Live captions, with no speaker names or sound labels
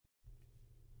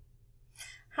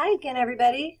Hi again,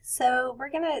 everybody. So we're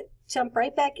going to jump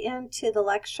right back into the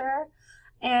lecture,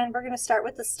 and we're going to start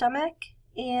with the stomach,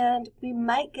 and we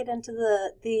might get into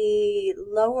the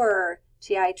lower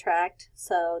GI tract,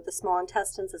 so the small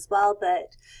intestines as well,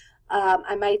 but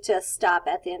I might just stop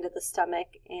at the end of the stomach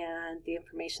and the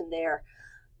information there.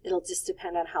 It'll just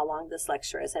depend on how long this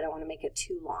lecture is. I don't want to make it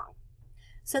too long.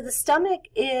 So the stomach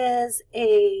is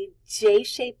a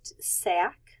J-shaped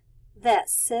sac that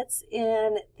sits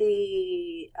in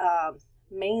the,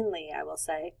 mainly I will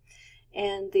say,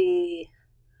 in the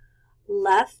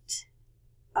left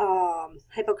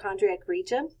hypochondriac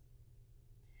region.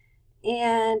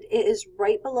 And it is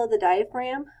right below the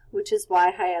diaphragm, which is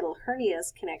why hiatal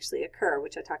hernias can actually occur,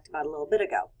 which I talked about a little bit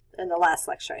ago, in the last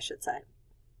lecture I should say.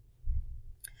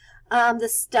 The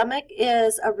stomach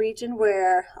is a region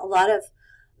where a lot of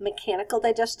mechanical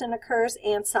digestion occurs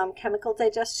and some chemical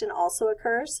digestion also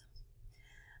occurs.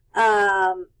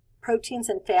 Proteins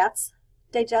and fats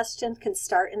digestion can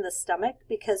start in the stomach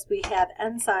because we have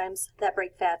enzymes that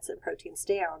break fats and proteins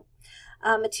down.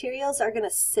 Materials are going to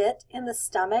sit in the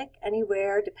stomach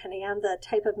anywhere, depending on the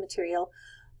type of material,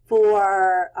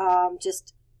 for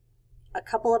just a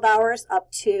couple of hours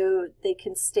up to, they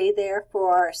can stay there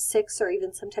for 6 or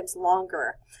even sometimes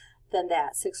longer than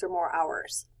that, 6 or more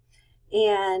hours.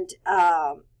 And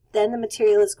then the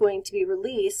material is going to be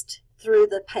released through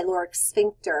the pyloric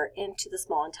sphincter into the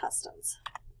small intestines.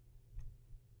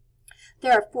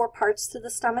 There are 4 parts to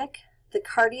the stomach. The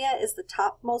cardia is the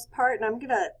topmost part, and I'm going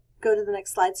to go to the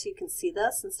next slide so you can see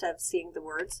this instead of seeing the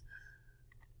words.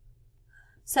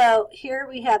 So here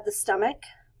we have the stomach,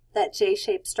 that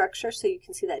J-shaped structure, so you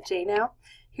can see that J now.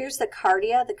 Here's the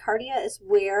cardia. The cardia is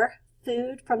where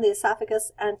food from the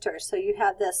esophagus enters. So you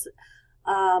have this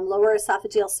lower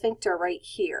esophageal sphincter right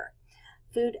here.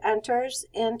 Food enters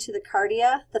into the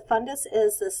cardia. The fundus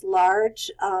is this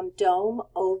large dome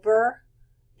over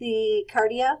the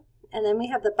cardia. And then we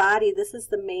have the body. This is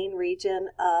the main region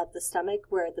of the stomach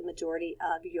where the majority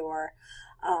of your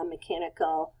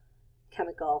mechanical,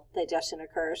 chemical digestion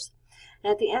occurs.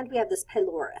 And at the end we have this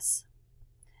pylorus.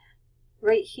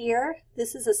 Right here,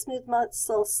 this is a smooth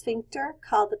muscle sphincter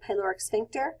called the pyloric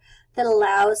sphincter that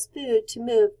allows food to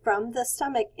move from the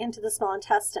stomach into the small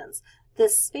intestines.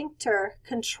 This sphincter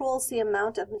controls the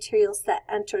amount of materials that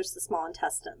enters the small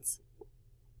intestines.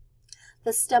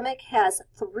 The stomach has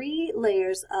 3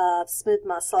 layers of smooth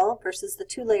muscle versus the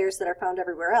 2 layers that are found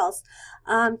everywhere else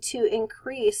to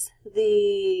increase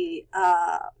the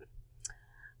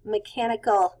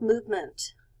mechanical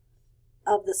movement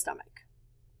of the stomach.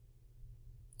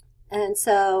 And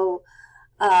so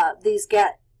they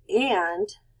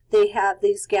have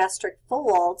these gastric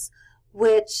folds,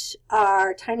 which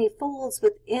are tiny folds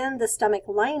within the stomach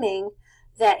lining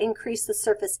that increase the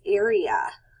surface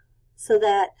area, so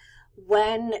that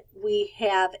when we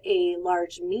have a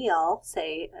large meal,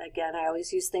 say, again, I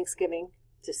always use Thanksgiving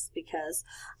just because,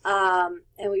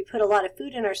 and we put a lot of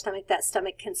food in our stomach, that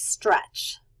stomach can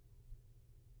stretch.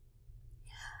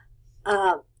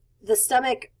 The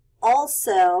stomach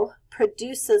also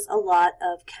produces a lot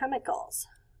of chemicals.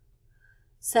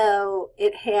 So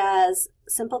it has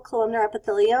simple columnar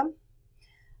epithelium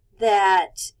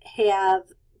that have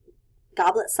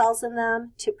goblet cells in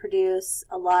them to produce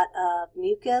a lot of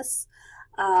mucus.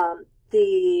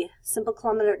 The simple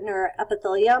columnar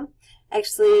epithelium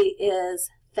actually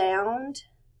is found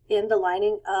in the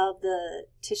lining of the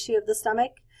tissue of the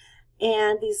stomach.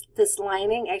 And this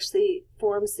lining actually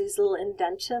forms these little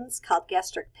indentions called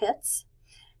gastric pits.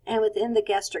 And within the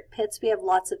gastric pits, we have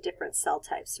lots of different cell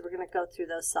types. So we're going to go through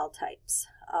those cell types.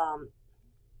 And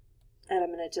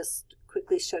I'm going to just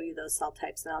quickly show you those cell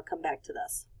types, and I'll come back to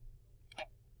this.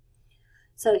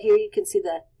 So here you can see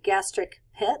the gastric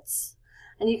pits.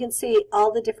 And you can see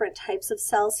all the different types of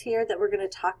cells here that we're going to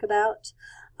talk about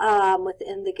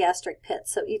within the gastric pit.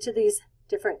 So each of these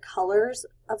different colors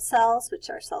of cells, which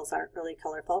our cells aren't really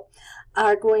colorful,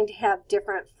 are going to have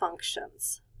different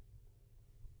functions.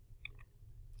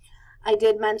 I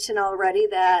did mention already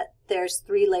that there's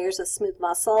 3 layers of smooth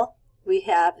muscle. We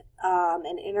have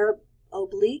an inner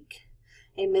oblique,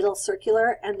 a middle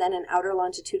circular, and then an outer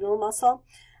longitudinal muscle.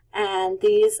 And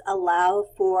these allow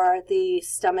for the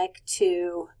stomach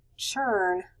to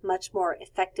churn much more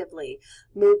effectively,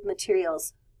 move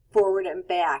materials forward and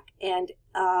back, and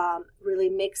really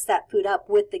mix that food up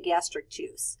with the gastric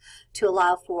juice to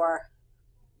allow for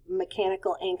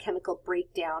mechanical and chemical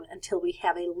breakdown until we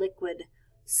have a liquid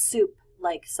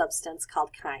soup-like substance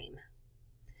called chyme.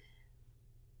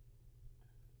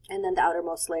 And then the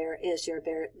outermost layer is your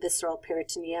visceral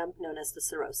peritoneum, known as the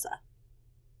serosa.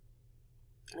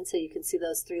 And so you can see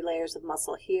those 3 layers of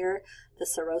muscle here, the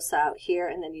serosa out here,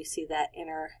 and then you see that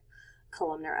inner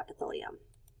columnar epithelium.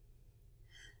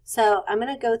 So I'm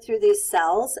going to go through these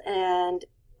cells, and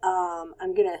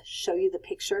I'm going to show you the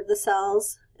picture of the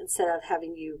cells instead of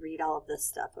having you read all of this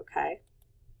stuff, okay?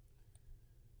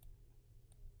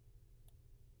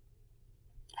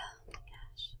 Oh my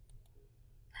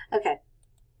gosh. Okay,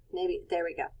 maybe, there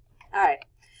we go. All right,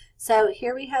 so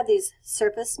here we have these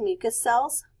surface mucus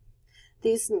cells.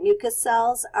 These mucus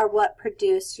cells are what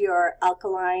produce your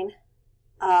alkaline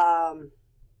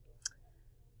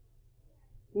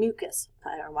mucus.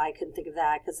 I don't know why I couldn't think of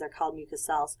that because they're called mucus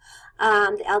cells.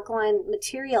 The alkaline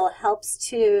material helps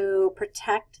to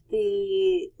protect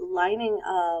the lining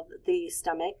of the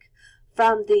stomach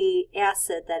from the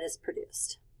acid that is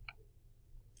produced.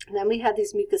 And then we have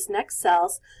these mucus neck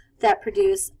cells that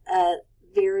produce a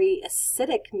very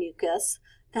acidic mucus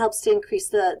that helps to increase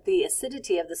the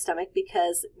acidity of the stomach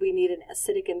because we need an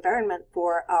acidic environment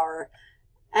for our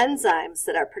enzymes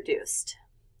that are produced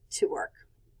to work.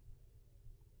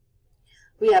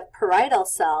 We have parietal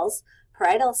cells.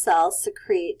 Parietal cells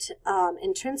secrete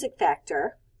intrinsic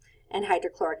factor and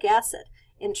hydrochloric acid.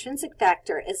 Intrinsic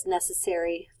factor is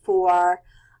necessary for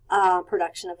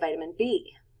production of vitamin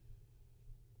B,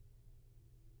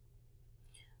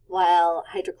 while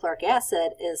hydrochloric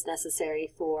acid is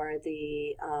necessary for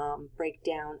the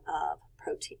breakdown of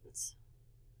proteins.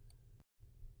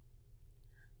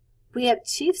 We have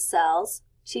chief cells.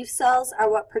 Chief cells are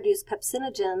what produce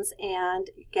pepsinogens and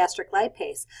gastric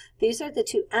lipase. These are the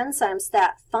 2 enzymes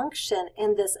that function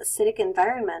in this acidic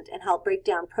environment and help break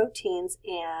down proteins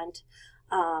and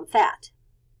fat.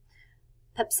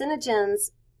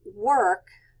 Pepsinogens work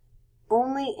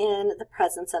only in the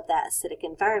presence of that acidic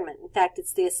environment. In fact,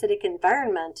 it's the acidic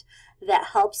environment that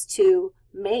helps to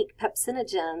make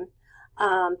pepsinogen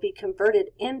be converted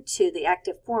into the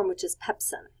active form, which is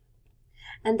pepsin.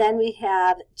 And then we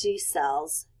have G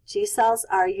cells. G cells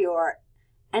are your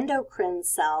endocrine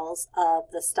cells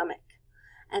of the stomach,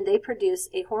 and they produce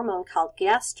a hormone called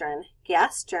gastrin.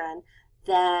 Gastrin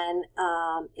then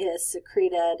is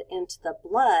secreted into the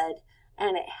blood,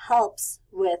 and it helps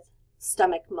with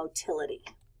stomach motility.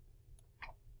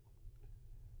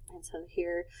 And so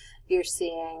here you're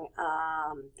seeing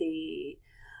the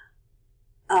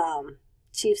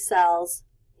chief cells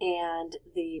and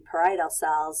the parietal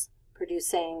cells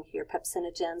producing your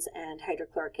pepsinogens and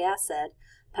hydrochloric acid.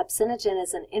 Pepsinogen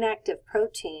is an inactive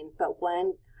protein, but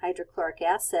when hydrochloric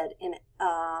acid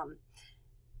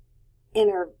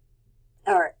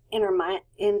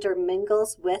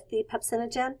intermingles with the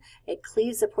pepsinogen, it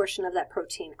cleaves a portion of that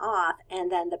protein off,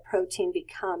 and then the protein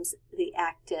becomes the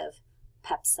active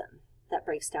pepsin that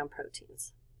breaks down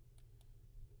proteins.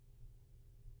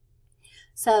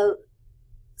 So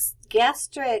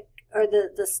gastric, or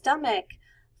the stomach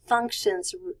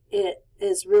functions, it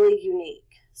is really unique.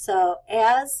 So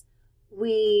as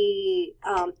we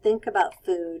think about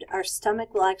food, our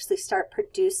stomach will actually start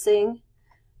producing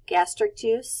gastric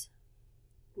juice,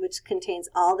 which contains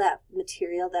all that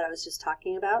material that I was just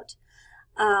talking about.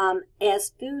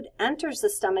 As food enters the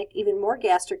stomach, even more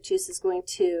gastric juice is going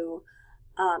to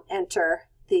enter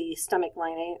the stomach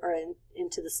lining, or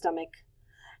into the stomach,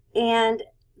 and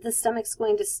the stomach's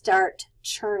going to start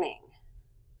churning.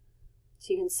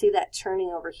 So you can see that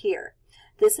churning over here.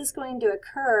 This is going to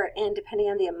occur, and depending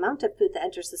on the amount of food that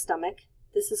enters the stomach,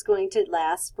 this is going to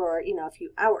last for, a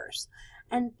few hours.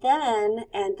 And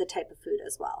the type of food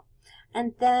as well.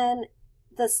 And then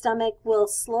the stomach will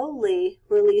slowly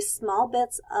release small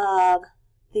bits of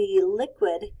the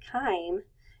liquid chyme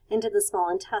into the small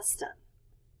intestine.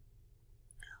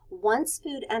 Once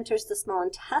food enters the small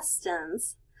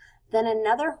intestines, then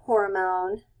another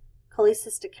hormone,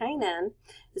 cholecystokinin,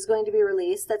 is going to be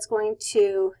released that's going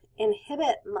to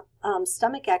inhibit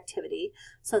stomach activity,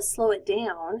 so slow it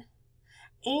down,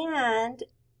 and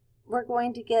we're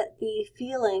going to get the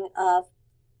feeling of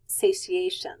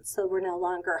satiation, so we're no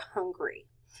longer hungry.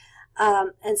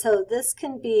 And so this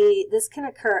can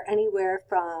occur anywhere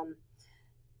from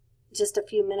just a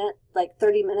few minutes, like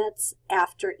 30 minutes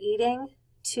after eating,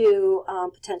 to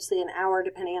potentially an hour,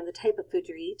 depending on the type of food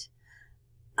you eat.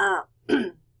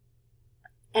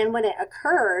 And when it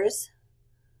occurs,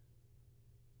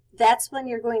 that's when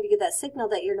you're going to get that signal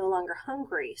that you're no longer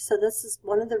hungry. So this is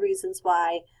one of the reasons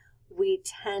why we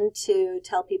tend to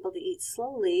tell people to eat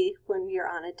slowly when you're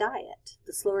on a diet.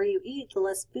 The slower you eat, the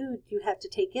less food you have to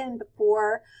take in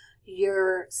before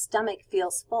your stomach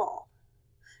feels full.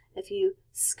 If you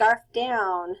scarf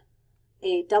down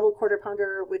a double quarter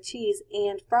pounder with cheese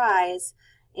and fries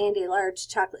and a large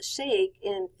chocolate shake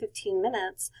in 15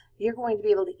 minutes, you're going to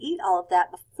be able to eat all of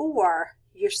that before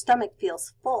your stomach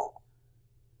feels full.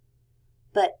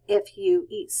 But if you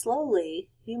eat slowly,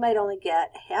 you might only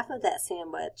get half of that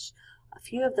sandwich, a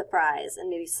few of the fries, and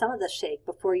maybe some of the shake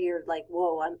before you're like,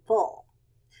 whoa, I'm full.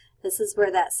 This is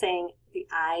where that saying, the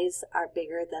eyes are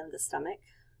bigger than the stomach.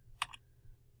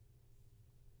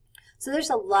 So there's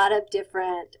a lot of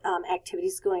different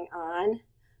activities going on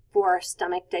for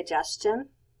stomach digestion.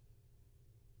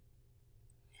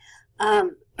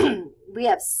 We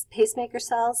have pacemaker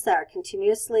cells that are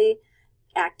continuously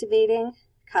activating,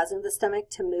 causing the stomach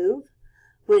to move,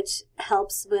 which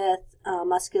helps with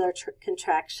muscular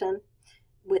contraction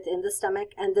within the stomach.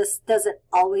 And this doesn't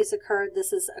always occur.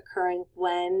 This is occurring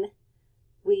when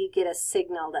we get a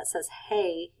signal that says,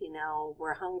 hey, you know,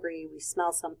 we're hungry, we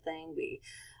smell something,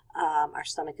 our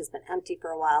stomach has been empty for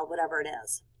a while, whatever it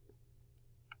is.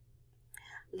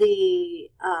 The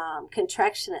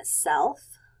contraction itself,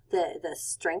 the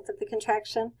strength of the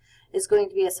contraction, is going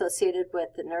to be associated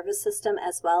with the nervous system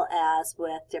as well as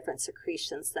with different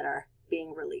secretions that are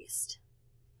being released.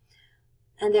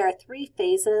 And there are 3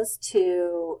 phases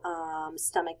to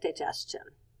stomach digestion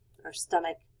or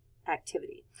stomach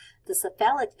activity. The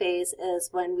cephalic phase is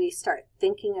when we start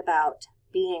thinking about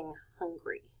being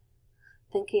hungry,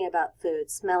 thinking about food,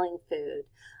 smelling food.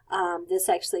 This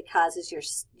actually causes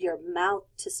your mouth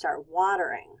to start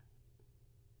watering.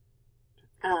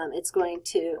 It's going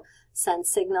to send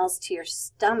signals to your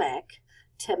stomach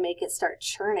to make it start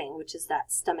churning, which is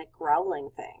that stomach growling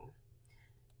thing.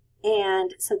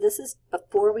 And so this is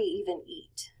before we even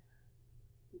eat.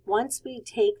 Once we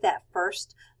take that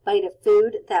first bite of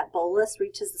food, that bolus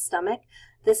reaches the stomach,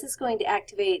 this is going to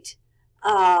activate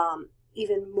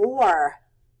even more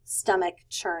stomach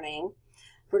churning.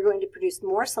 We're going to produce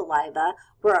more saliva,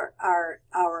 where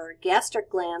our gastric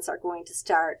glands are going to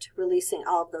start releasing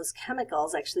all of those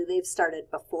chemicals. Actually, they've started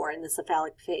before in the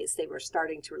cephalic phase. They were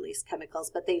starting to release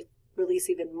chemicals, but they release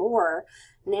even more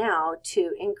now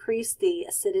to increase the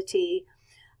acidity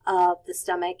of the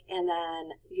stomach, and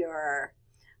then your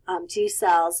G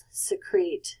cells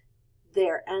secrete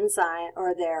their enzyme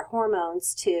or their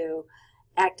hormones to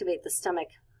activate the stomach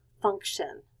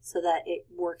function so that it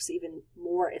works even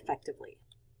more effectively.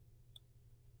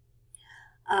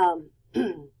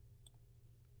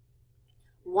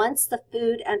 Once the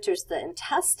food enters the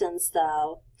intestines,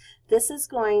 though, this is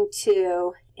going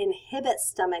to inhibit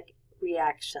stomach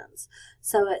reactions.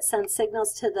 So it sends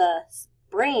signals to the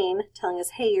brain telling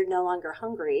us, hey, you're no longer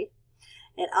hungry.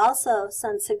 It also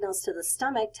sends signals to the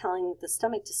stomach telling the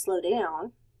stomach to slow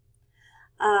down.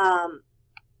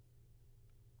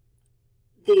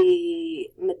 The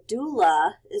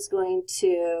medulla is going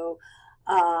to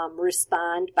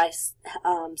respond by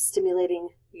stimulating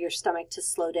your stomach to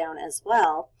slow down as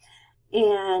well.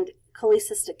 And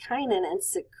cholecystokinin and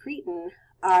secretin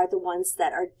are the ones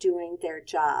that are doing their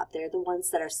job. They're the ones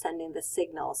that are sending the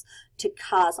signals to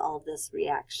cause all of this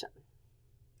reaction.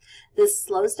 This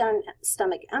slows down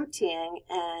stomach emptying,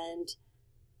 and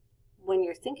when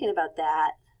you're thinking about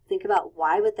that, think about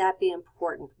why would that be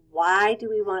important? Why do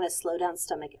we want to slow down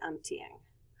stomach emptying?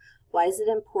 Why is it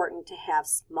important to have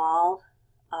small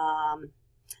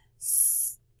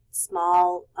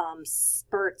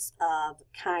spurts of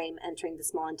chyme entering the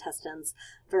small intestines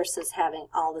versus having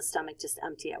all the stomach just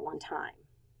empty at one time?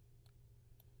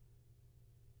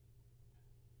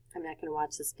 I'm not going to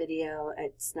watch this video.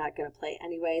 It's not going to play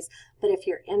anyways. But if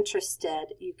you're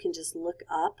interested, you can just look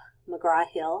up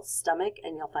McGraw-Hill stomach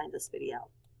and you'll find this video.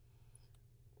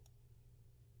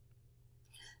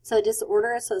 So a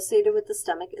disorder associated with the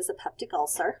stomach is a peptic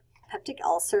ulcer. Peptic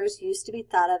ulcers used to be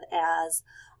thought of as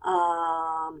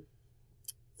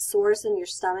sores in your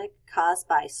stomach caused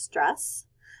by stress,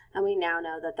 and we now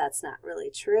know that that's not really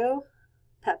true.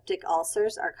 Peptic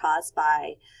ulcers are caused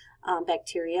by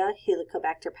bacteria,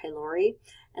 Helicobacter pylori,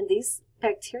 and these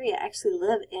bacteria actually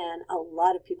live in a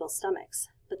lot of people's stomachs,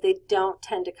 but they don't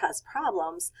tend to cause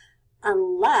problems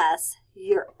unless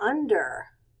you're under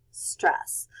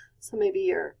stress. So maybe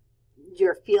you're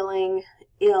feeling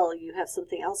ill, you have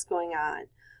something else going on,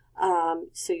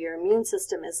 so your immune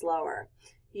system is lower.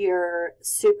 You're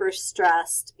super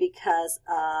stressed because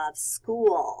of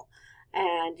school,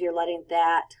 and you're letting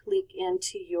that leak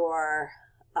into your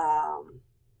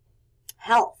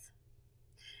health.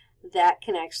 That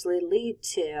can actually lead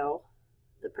to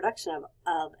the production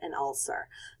of an ulcer.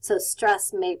 So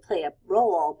stress may play a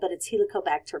role, but it's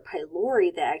Helicobacter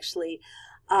pylori that actually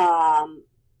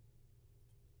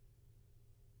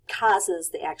causes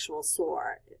the actual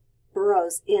sore. It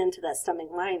burrows into that stomach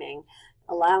lining,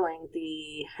 allowing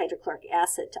the hydrochloric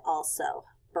acid to also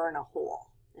burn a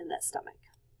hole in that stomach.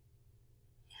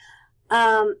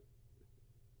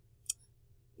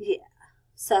 Yeah.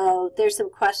 So there's some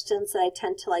questions that I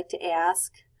tend to like to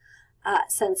ask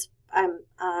since I'm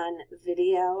on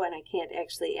video and I can't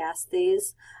actually ask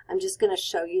these. I'm just going to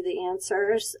show you the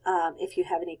answers. If you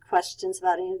have any questions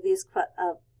about any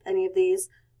of these,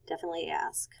 definitely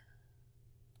ask.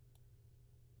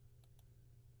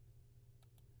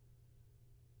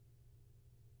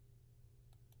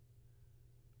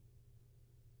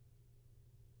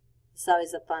 It's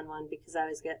always a fun one because I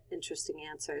always get interesting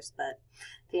answers, but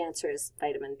the answer is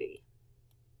vitamin B.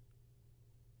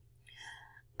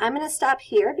 I'm going to stop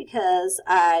here because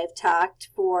I've talked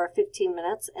for 15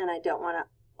 minutes and I don't want to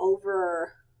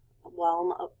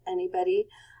overwhelm anybody,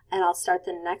 and I'll start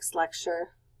the next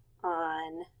lecture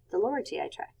on the lower GI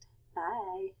tract.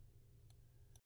 Bye.